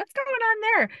going on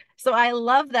there? So I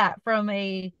love that from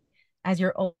a as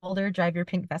you're older, drive your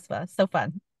pink Vespa. So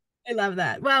fun. I love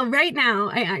that. Well, right now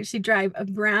I actually drive a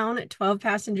brown 12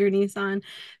 passenger Nissan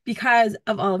because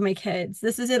of all of my kids.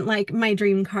 This isn't like my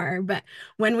dream car, but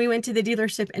when we went to the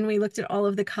dealership and we looked at all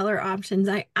of the color options,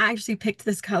 I actually picked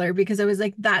this color because I was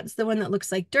like, that's the one that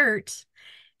looks like dirt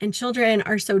and children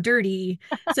are so dirty.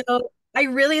 So I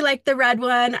really like the red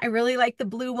one. I really like the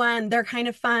blue one. They're kind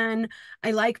of fun.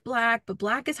 I like black, but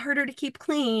black is harder to keep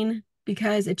clean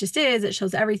because it just is. It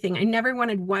shows everything. I never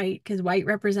wanted white because white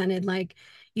represented like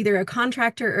either a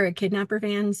contractor or a kidnapper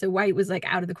van. So white was like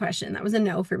out of the question. That was a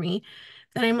no for me.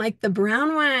 Then I'm like, the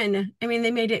brown one. I mean,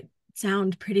 they made it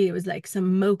sound pretty. It was like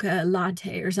some mocha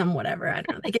latte or some whatever. I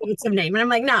don't know. They gave it some name. And I'm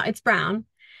like, no, it's brown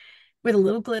with a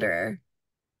little glitter.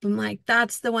 I'm like,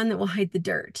 that's the one that will hide the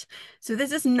dirt. So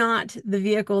this is not the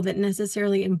vehicle that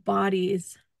necessarily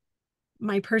embodies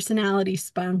my personality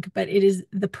spunk, but it is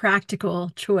the practical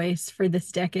choice for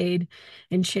this decade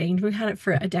and change. We've had it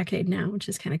for a decade now, which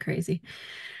is kind of crazy.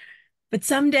 But That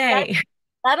someday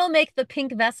that'll make the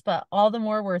pink Vespa all the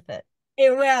more worth it.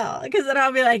 it will, because then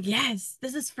I'll be like, yes,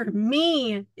 this is for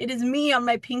me. It is me on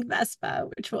my pink Vespa,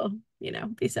 which will,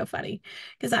 be so funny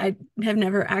because I have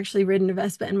never actually ridden a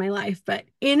Vespa in my life, but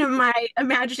in my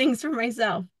imaginings for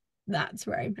myself, that's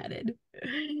where I'm headed.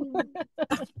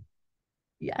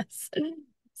 Yes.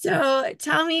 So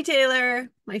tell me, Taylor,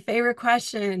 my favorite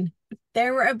question. If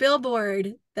there were a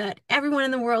billboard that everyone in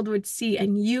the world would see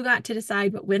and you got to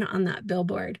decide what went on that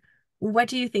billboard, What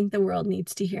do you think the world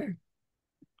needs to hear?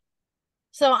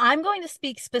 So I'm going to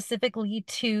speak specifically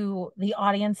to the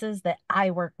audiences that I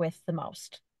work with the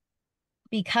most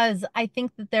because I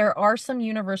think that there are some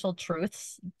universal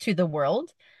truths to the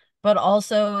world, but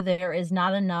also there is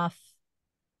not enough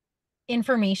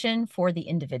information for the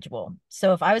individual.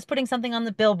 So if I was putting something on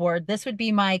the billboard, this would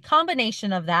be my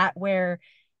combination of that, where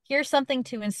here's something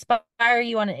to inspire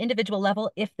you on an individual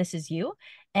level if this is you.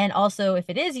 And also, if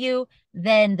it is you,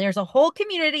 then there's a whole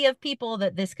community of people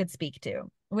that this could speak to,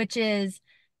 which is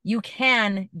you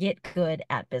can get good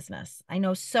at business. I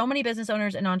know so many business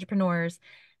owners and entrepreneurs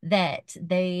that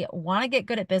they want to get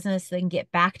good at business. They can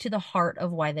get back to the heart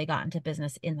of why they got into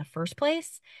business in the first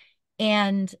place.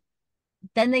 And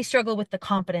then they struggle with the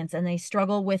confidence and they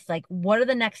struggle with like, what are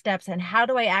the next steps and how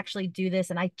do I actually do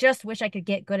this? And I just wish I could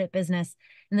get good at business.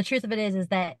 And the truth of it is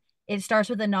that it starts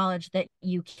with the knowledge that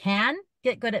you can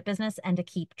get good at business and to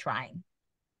keep trying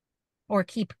or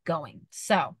keep going.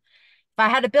 So if I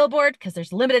had a billboard, because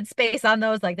there's limited space on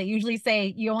those, like they usually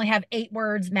say you only have 8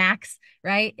 words max,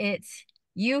 right? It's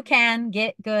you can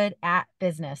get good at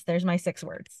business. There's my 6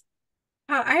 words.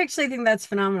 I actually think that's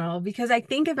phenomenal because I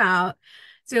think about,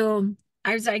 so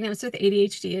I was diagnosed with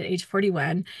ADHD at age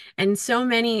 41, and so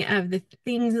many of the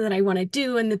things that I want to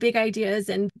do and the big ideas,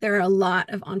 and there are a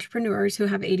lot of entrepreneurs who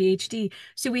have ADHD.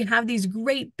 So we have these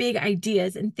great big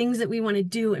ideas and things that we want to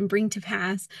do and bring to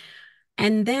pass.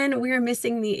 And then we're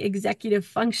missing the executive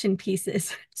function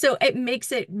pieces. So it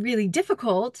makes it really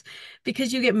difficult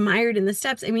because you get mired in the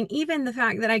steps. I mean, even the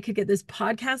fact that I could get this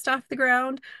podcast off the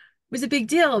ground was a big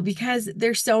deal because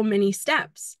there's so many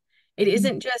steps. It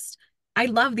isn't just, I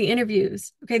love the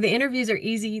interviews. Okay, the interviews are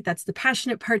easy. That's the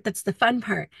passionate part, that's the fun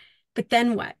part. But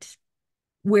then what?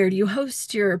 Where do you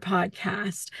host your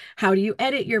podcast? How do you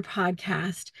edit your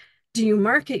podcast? Do you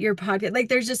market your podcast? Like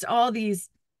there's just all these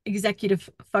executive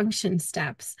function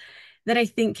steps that I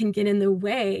think can get in the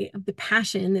way of the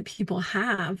passion that people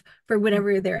have for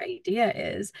whatever their idea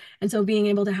is. And so being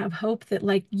able to have hope that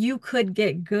like you could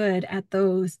get good at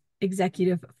those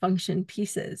executive function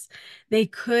pieces, they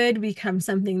could become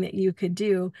something that you could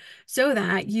do so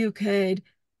that you could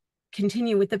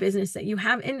continue with the business that you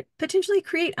have and potentially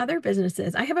create other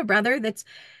businesses. I have a brother that's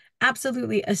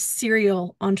absolutely a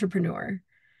serial entrepreneur.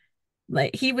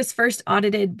 Like he was first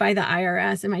audited by the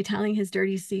IRS. Am I telling his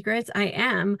dirty secrets? I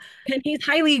am. And he's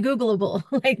highly Googleable.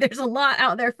 Like there's a lot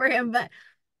out there for him. But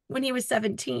when he was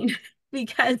 17,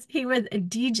 because he was a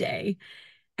DJ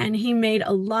and he made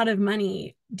a lot of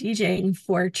money DJing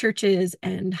for churches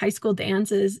and high school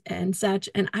dances and such.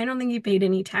 And I don't think he paid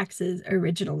any taxes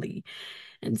originally.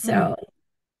 And Mm. so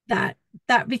that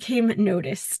that became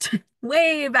noticed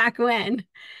way back when.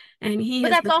 And he But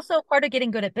is that's the also part of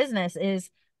getting good at business is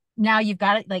now you've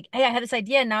got it like, hey, I had this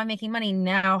idea and now I'm making money.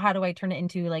 Now how do I turn it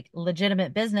into like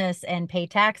legitimate business and pay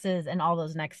taxes and all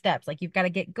those next steps? Like you've got to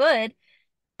get good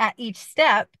at each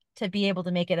step to be able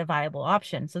to make it a viable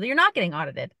option so that you're not getting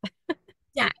audited.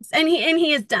 yes, and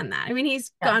he has done that. I mean,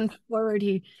 he's Yeah. gone forward.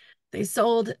 They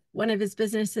sold one of his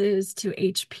businesses to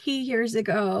HP years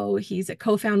ago. He's a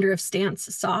co-founder of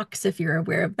Stance Socks, if you're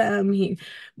aware of them. He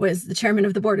was the chairman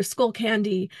of the board of Skull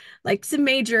Candy, like some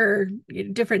major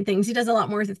different things. He does a lot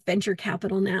more with venture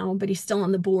capital now, but he's still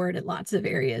on the board at lots of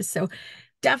areas. So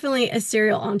definitely a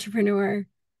serial entrepreneur.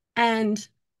 And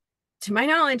to my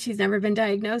knowledge, he's never been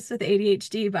diagnosed with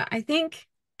ADHD, but I think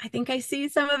I see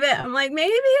some of it. I'm like,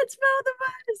 maybe it's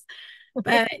both of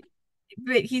us.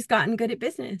 But he's gotten good at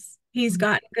business. He's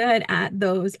gotten good at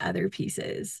those other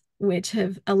pieces, which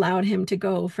have allowed him to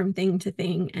go from thing to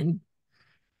thing and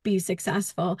be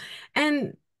successful.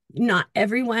 And not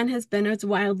everyone has been as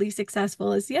wildly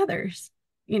successful as the others.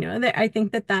 I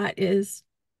think that that is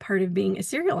part of being a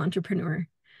serial entrepreneur.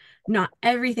 Not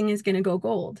everything is going to go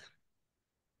gold.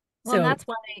 Well, and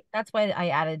So that's why I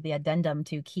added the addendum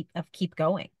to keep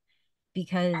going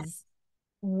because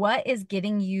what is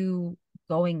getting you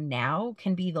going now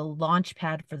can be the launch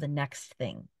pad for the next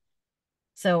thing.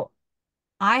 So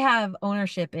I have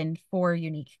ownership in 4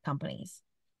 unique companies.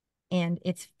 And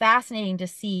it's fascinating to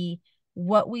see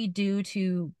what we do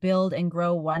to build and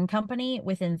grow one company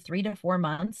within 3 to 4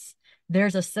 months.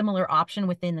 There's a similar option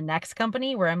within the next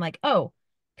company where I'm like, oh,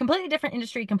 completely different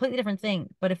industry, completely different thing.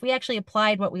 But if we actually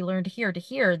applied what we learned here to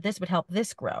here, this would help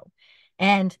this grow.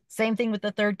 And same thing with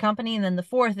the third company. And then the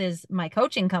fourth is my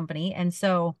coaching company. And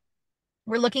so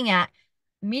we're looking at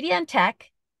media and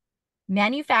tech,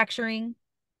 manufacturing,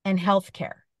 and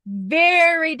healthcare.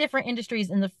 Very different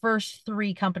industries in the first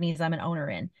 3 companies I'm an owner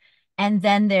in. And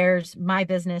then there's my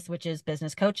business, which is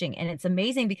business coaching. And it's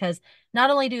amazing because not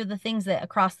only do the things that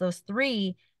across those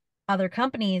 3 other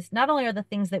companies, not only are the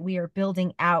things that we are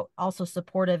building out also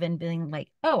supportive and being like,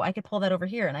 oh, I could pull that over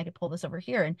here and I could pull this over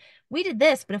here. And we did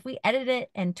this, but if we edit it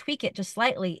and tweak it just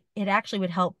slightly, it actually would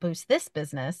help boost this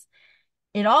business.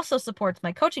 It also supports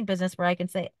my coaching business where I can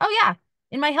say, oh, yeah,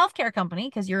 in my healthcare company,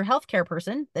 because you're a healthcare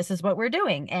person, this is what we're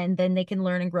doing. And then they can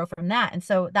learn and grow from that. And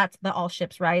so that's the all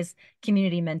ships rise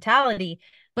community mentality.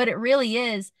 But it really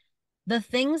is the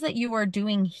things that you are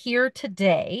doing here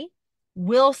today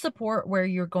will support where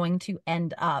you're going to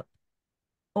end up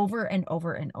over and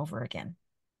over and over again.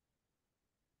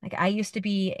 Like I used to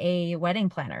be a wedding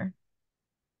planner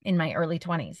in my early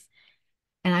 20s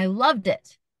and I loved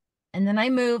it. And then I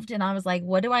moved and I was like,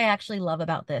 what do I actually love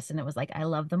about this? And it was like, I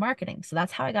love the marketing. So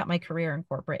that's how I got my career in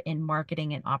corporate in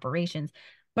marketing and operations.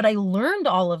 But I learned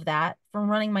all of that from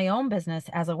running my own business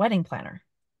as a wedding planner.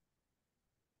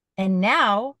 And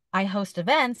now I host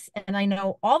events and I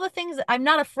know all the things. I'm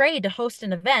not afraid to host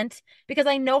an event because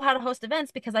I know how to host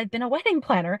events because I've been a wedding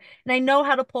planner and I know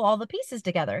how to pull all the pieces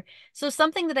together. So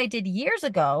something that I did years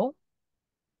ago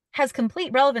has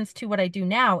complete relevance to what I do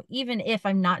now, even if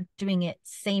I'm not doing it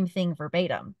same thing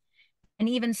verbatim. And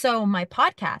even so, my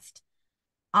podcast,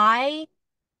 I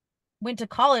went to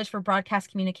college for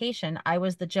broadcast communication. I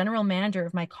was the general manager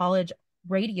of my college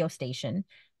radio station,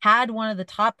 had one of the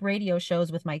top radio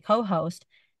shows with my co-host.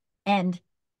 And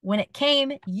when it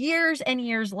came years and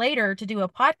years later to do a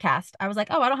podcast, I was like,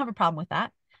 oh, I don't have a problem with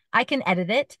that. I can edit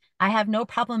it. I have no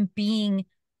problem being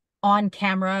on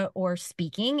camera or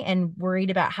speaking and worried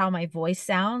about how my voice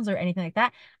sounds or anything like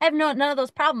that. I have none of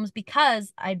those problems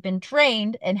because I'd been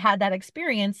trained and had that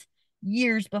experience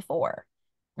years before.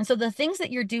 And so the things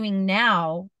that you're doing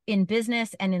now in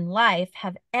business and in life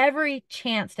have every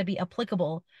chance to be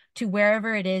applicable to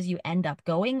wherever it is you end up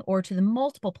going or to the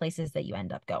multiple places that you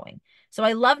end up going. So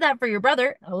I love that for your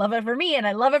brother. I love it for me and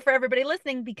I love it for everybody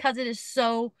listening because it is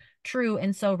so true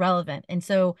and so relevant. And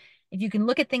so if you can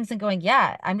look at things and going,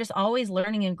 yeah, I'm just always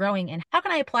learning and growing. And how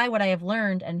can I apply what I have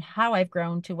learned and how I've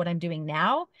grown to what I'm doing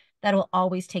now? That will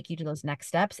always take you to those next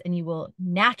steps and you will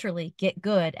naturally get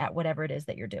good at whatever it is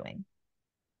that you're doing.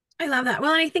 I love that.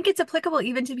 Well, and I think it's applicable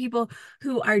even to people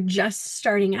who are just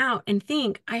starting out and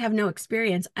think, I have no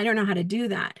experience. I don't know how to do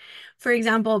that. For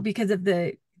example, because of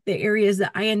the areas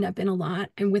that I end up in a lot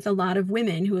and with a lot of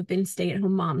women who have been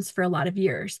stay-at-home moms for a lot of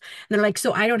years. And they're like,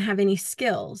 so I don't have any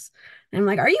skills. And I'm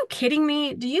like, are you kidding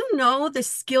me? Do you know the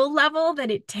skill level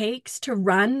that it takes to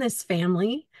run this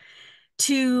family?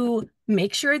 To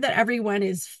make sure that everyone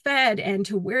is fed and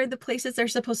to where the places they're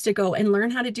supposed to go and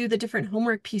learn how to do the different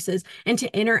homework pieces and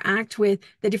to interact with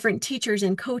the different teachers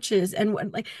and coaches and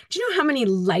what, like, do you know how many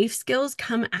life skills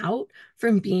come out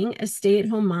from being a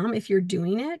stay-at-home mom if you're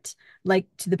doing it like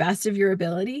to the best of your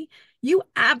ability? You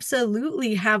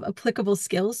absolutely have applicable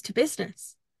skills to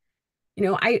business.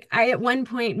 I at one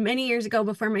point many years ago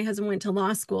before my husband went to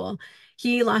law school,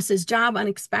 he lost his job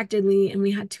unexpectedly and we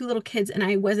had two little kids and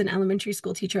I was an elementary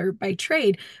school teacher by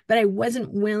trade, but I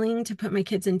wasn't willing to put my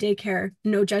kids in daycare.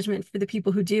 No judgment for the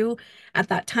people who do. At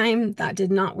that time, that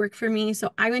did not work for me.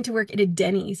 So I went to work at a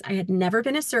Denny's. I had never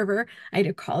been a server. I had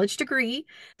a college degree.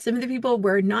 Some of the people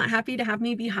were not happy to have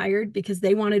me be hired because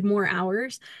they wanted more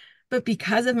hours. But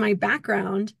because of my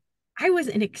background, I was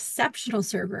an exceptional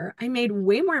server. I made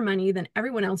way more money than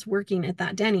everyone else working at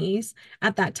that Denny's.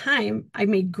 At that time, I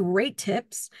made great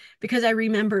tips because I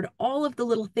remembered all of the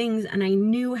little things and I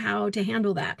knew how to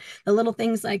handle that. The little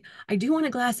things like, I do want a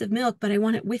glass of milk, but I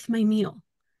want it with my meal.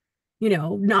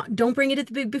 Not don't bring it at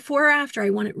the before or after.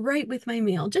 I want it right with my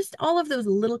meal. Just all of those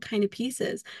little kind of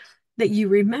pieces that you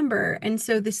remember. And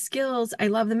so the skills, I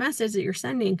love the message that you're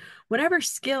sending, whatever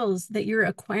skills that you're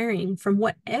acquiring from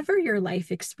whatever your life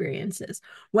experiences,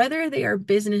 whether they are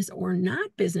business or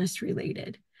not business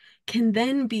related, can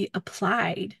then be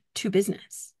applied to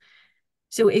business.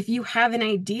 So if you have an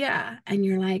idea and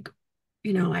you're like,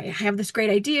 I have this great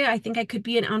idea, I think I could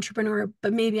be an entrepreneur,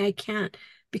 but maybe I can't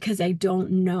because I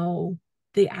don't know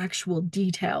the actual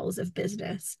details of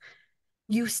business,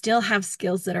 you still have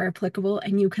skills that are applicable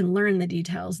and you can learn the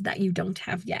details that you don't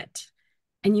have yet.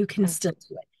 And you can still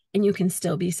do it and you can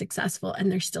still be successful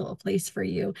and there's still a place for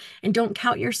you. And don't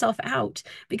count yourself out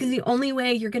because the only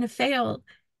way you're going to fail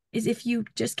is if you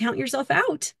just count yourself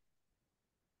out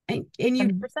and you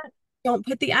 100%. don't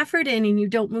put the effort in and you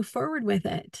don't move forward with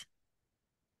it.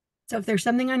 So if there's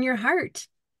something on your heart,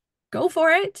 go for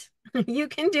it. You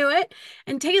can do it.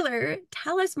 And Taylor,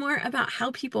 tell us more about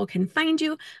how people can find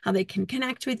you, how they can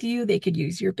connect with you. They could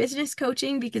use your business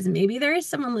coaching because maybe there is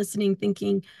someone listening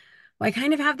thinking, well, I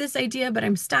kind of have this idea, but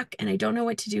I'm stuck and I don't know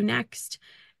what to do next.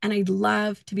 And I'd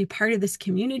love to be part of this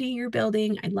community you're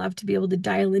building. I'd love to be able to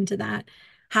dial into that.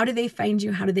 how do they find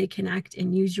you? How do they connect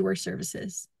and use your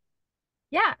services?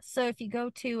 Yeah. So if you go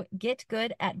to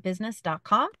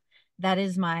getgoodatbusiness.com, that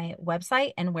is my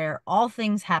website and where all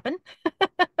things happen.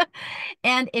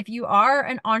 And if you are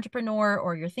an entrepreneur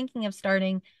or you're thinking of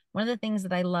starting, one of the things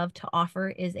that I love to offer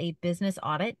is a business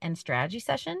audit and strategy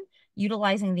session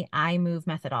utilizing the I move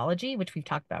methodology, which we've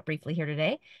talked about briefly here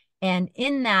today. And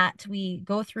in that, we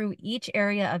go through each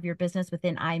area of your business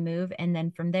within I move. And then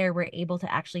from there, we're able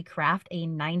to actually craft a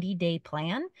 90-day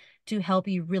plan to help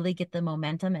you really get the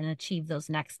momentum and achieve those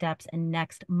next steps and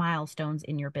next milestones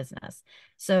in your business.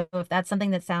 So if that's something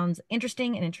that sounds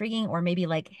interesting and intriguing, or maybe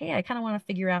like, hey, I kind of want to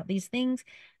figure out these things,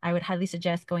 I would highly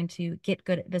suggest going to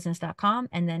getgoodatbusiness.com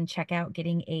and then check out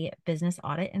getting a business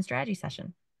audit and strategy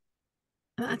session.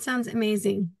 That sounds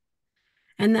amazing.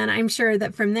 And then I'm sure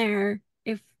that from there,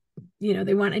 if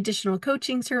they want additional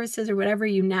coaching services or whatever,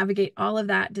 you navigate all of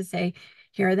that to say,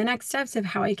 here are the next steps of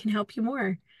how I can help you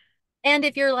more. And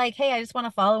if you're like, hey, I just want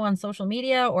to follow on social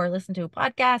media or listen to a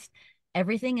podcast,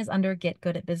 everything is under Get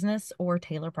Good at Business or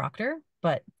Taylor Proctor,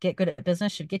 but Get Good at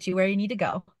Business should get you where you need to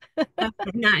go.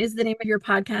 And that is the name of your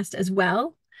podcast as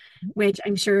well, which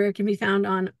I'm sure can be found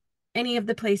on any of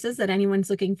the places that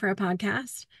anyone's looking for a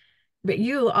podcast. But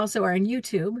you also are on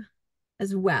YouTube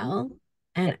as well,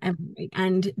 Yep.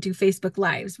 and do Facebook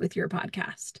Lives with your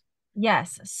podcast.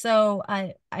 Yes. So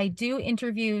I do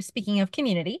interview, speaking of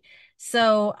community.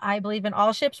 So I believe in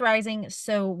all ships rising.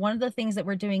 So one of the things that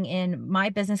we're doing in my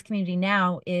business community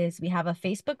now is we have a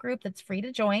Facebook group that's free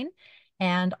to join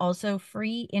and also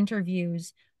free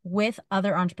interviews with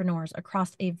other entrepreneurs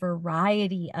across a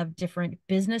variety of different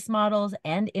business models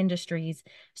and industries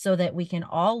so that we can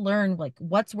all learn like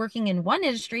what's working in one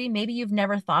industry maybe you've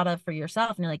never thought of for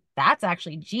yourself and you're like that's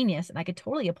actually genius and I could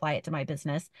totally apply it to my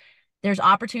business. There's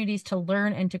opportunities to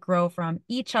learn and to grow from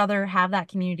each other, have that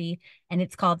community. And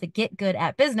it's called the Get Good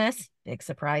at Business. Big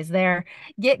surprise there.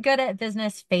 Get Good at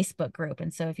Business Facebook group.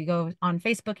 And so if you go on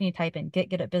Facebook and you type in Get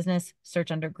Good at Business,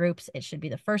 search under groups, it should be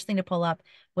the first thing to pull up.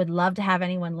 Would love to have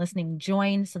anyone listening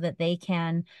join so that they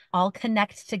can all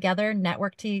connect together,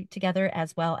 network together,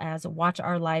 as well as watch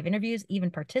our live interviews,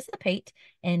 even participate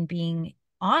in being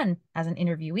on as an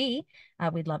interviewee.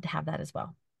 We'd love to have that as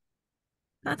well.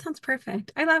 That sounds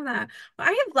perfect. I love that. Well,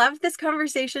 I have loved this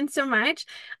conversation so much.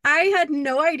 I had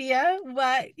no idea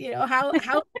how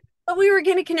what we were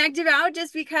going to connect about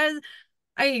just because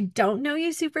I don't know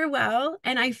you super well.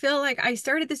 And I feel like I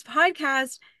started this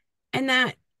podcast and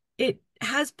that it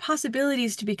has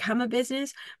possibilities to become a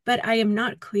business, but I am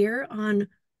not clear on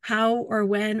how or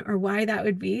when or why that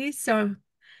would be. So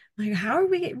like,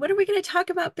 what are we going to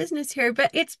talk about business here? But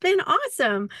it's been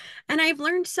awesome. And I've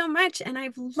learned so much. And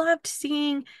I've loved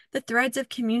seeing the threads of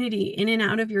community in and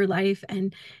out of your life.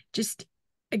 And just,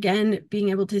 again, being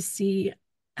able to see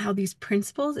how these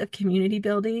principles of community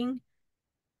building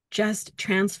just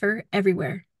transfer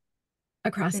everywhere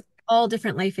across all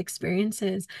different life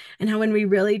experiences. And how when we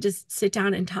really just sit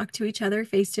down and talk to each other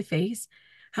face to face,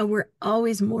 how we're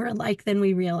always more alike than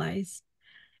we realize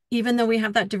even though we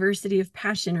have that diversity of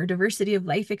passion or diversity of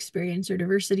life experience or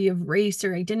diversity of race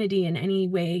or identity in any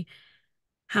way,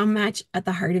 how much at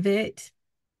the heart of it,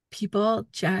 people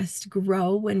just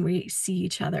grow when we see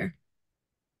each other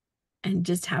and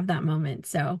just have that moment.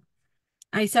 So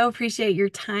I so appreciate your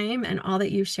time and all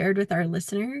that you've shared with our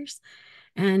listeners.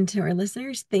 And to our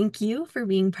listeners, thank you for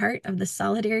being part of the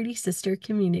Solidarity Sister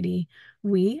community.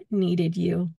 We needed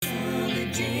you.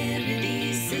 Solidarity.